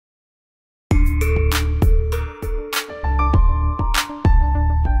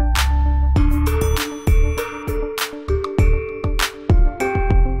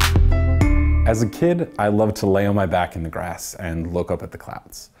As a kid, I loved to lay on my back in the grass and look up at the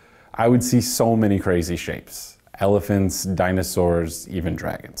clouds. I would see so many crazy shapes: elephants, dinosaurs, even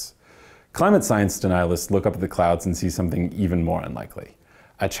dragons. Climate science denialists look up at the clouds and see something even more unlikely: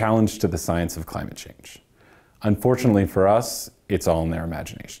 a challenge to the science of climate change. Unfortunately for us, it's all in their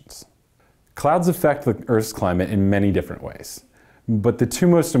imaginations. Clouds affect the Earth's climate in many different ways, but the two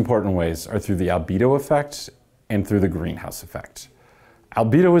most important ways are through the albedo effect and through the greenhouse effect.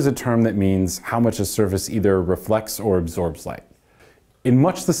 Albedo is a term that means how much a surface either reflects or absorbs light. In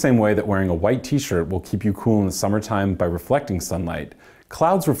much the same way that wearing a white t-shirt will keep you cool in the summertime by reflecting sunlight,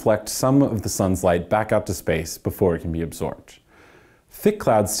 clouds reflect some of the sun's light back out to space before it can be absorbed. Thick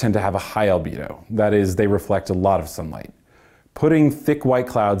clouds tend to have a high albedo, that is, they reflect a lot of sunlight. Putting thick white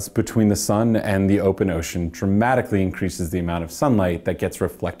clouds between the sun and the open ocean dramatically increases the amount of sunlight that gets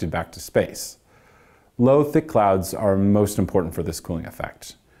reflected back to space. Low, thick clouds are most important for this cooling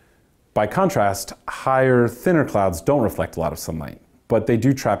effect. By contrast, higher, thinner clouds don't reflect a lot of sunlight, but they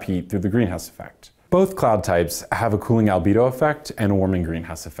do trap heat through the greenhouse effect. Both cloud types have a cooling albedo effect and a warming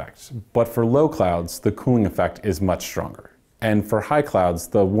greenhouse effect, but for low clouds, the cooling effect is much stronger, and for high clouds,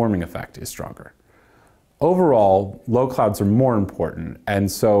 the warming effect is stronger. Overall, low clouds are more important,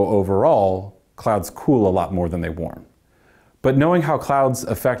 and so overall, clouds cool a lot more than they warm. But knowing how clouds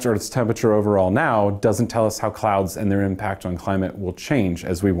affect Earth's temperature overall now doesn't tell us how clouds and their impact on climate will change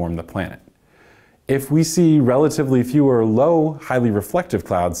as we warm the planet. If we see relatively fewer low, highly reflective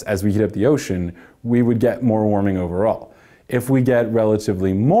clouds as we heat up the ocean, we would get more warming overall. If we get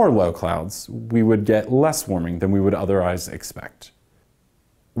relatively more low clouds, we would get less warming than we would otherwise expect.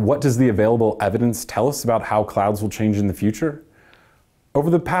 What does the available evidence tell us about how clouds will change in the future? Over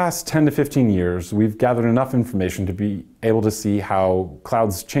the past 10 to 15 years, we've gathered enough information to be able to see how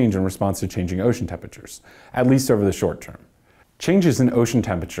clouds change in response to changing ocean temperatures, at least over the short term. Changes in ocean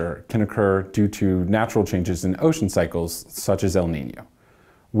temperature can occur due to natural changes in ocean cycles, such as El Niño.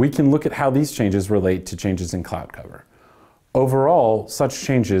 We can look at how these changes relate to changes in cloud cover. Overall, such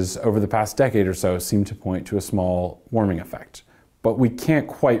changes over the past decade or so seem to point to a small warming effect, but we can't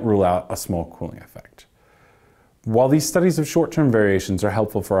quite rule out a small cooling effect. While these studies of short-term variations are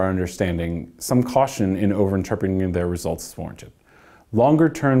helpful for our understanding, some caution in overinterpreting their results is warranted.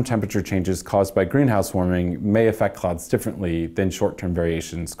 Longer-term temperature changes caused by greenhouse warming may affect clouds differently than short-term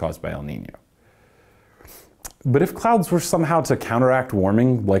variations caused by El Niño. But if clouds were somehow to counteract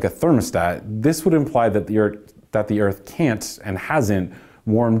warming like a thermostat, this would imply that the Earth can't and hasn't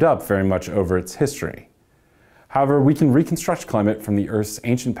warmed up very much over its history. However, we can reconstruct climate from the Earth's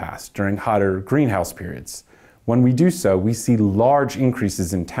ancient past during hotter greenhouse periods. When we do so, we see large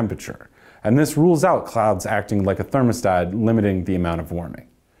increases in temperature, and this rules out clouds acting like a thermostat, limiting the amount of warming.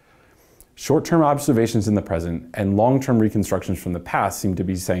 Short-term observations in the present and long-term reconstructions from the past seem to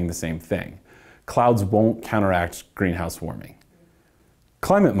be saying the same thing. Clouds won't counteract greenhouse warming.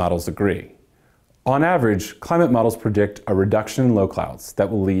 Climate models agree. On average, climate models predict a reduction in low clouds that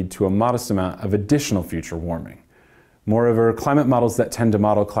will lead to a modest amount of additional future warming. Moreover, climate models that tend to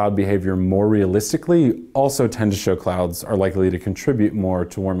model cloud behavior more realistically also tend to show clouds are likely to contribute more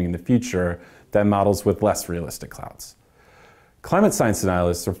to warming in the future than models with less realistic clouds. Climate science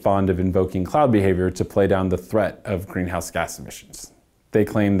denialists are fond of invoking cloud behavior to play down the threat of greenhouse gas emissions. They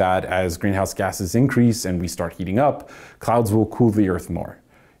claim that as greenhouse gases increase and we start heating up, clouds will cool the Earth more,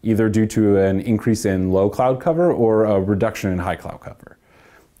 either due to an increase in low cloud cover or a reduction in high cloud cover.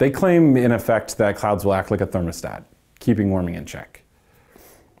 They claim, in effect, that clouds will act like a thermostat, keeping warming in check.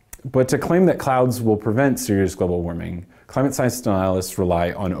 But to claim that clouds will prevent serious global warming, climate science denialists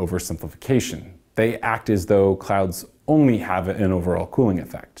rely on oversimplification. They act as though clouds only have an overall cooling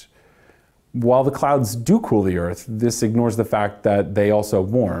effect. While the clouds do cool the Earth, this ignores the fact that they also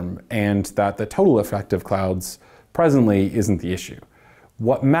warm, and that the total effect of clouds presently isn't the issue.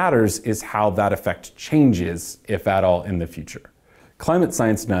 What matters is how that effect changes, if at all, in the future. Climate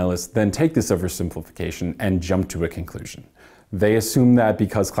science denialists then take this oversimplification and jump to a conclusion. They assume that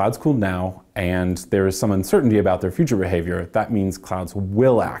because clouds cool now and there is some uncertainty about their future behavior, that means clouds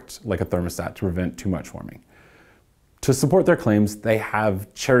will act like a thermostat to prevent too much warming. To support their claims, they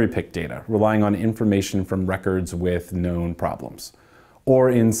have cherry-picked data, relying on information from records with known problems. Or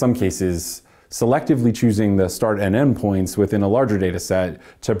in some cases, selectively choosing the start and end points within a larger data set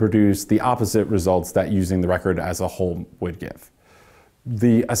to produce the opposite results that using the record as a whole would give.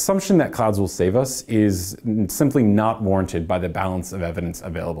 The assumption that clouds will save us is simply not warranted by the balance of evidence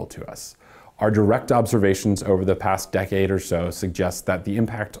available to us. Our direct observations over the past decade or so suggest that the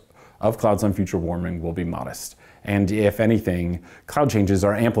impact of clouds on future warming will be modest, and if anything, cloud changes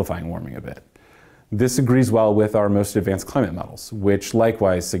are amplifying warming a bit. This agrees well with our most advanced climate models, which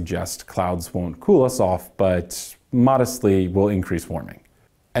likewise suggest clouds won't cool us off, but modestly will increase warming.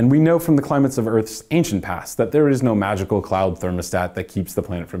 And we know from the climates of Earth's ancient past that there is no magical cloud thermostat that keeps the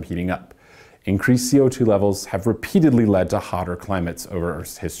planet from heating up. Increased CO2 levels have repeatedly led to hotter climates over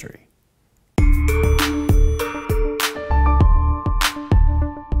Earth's history.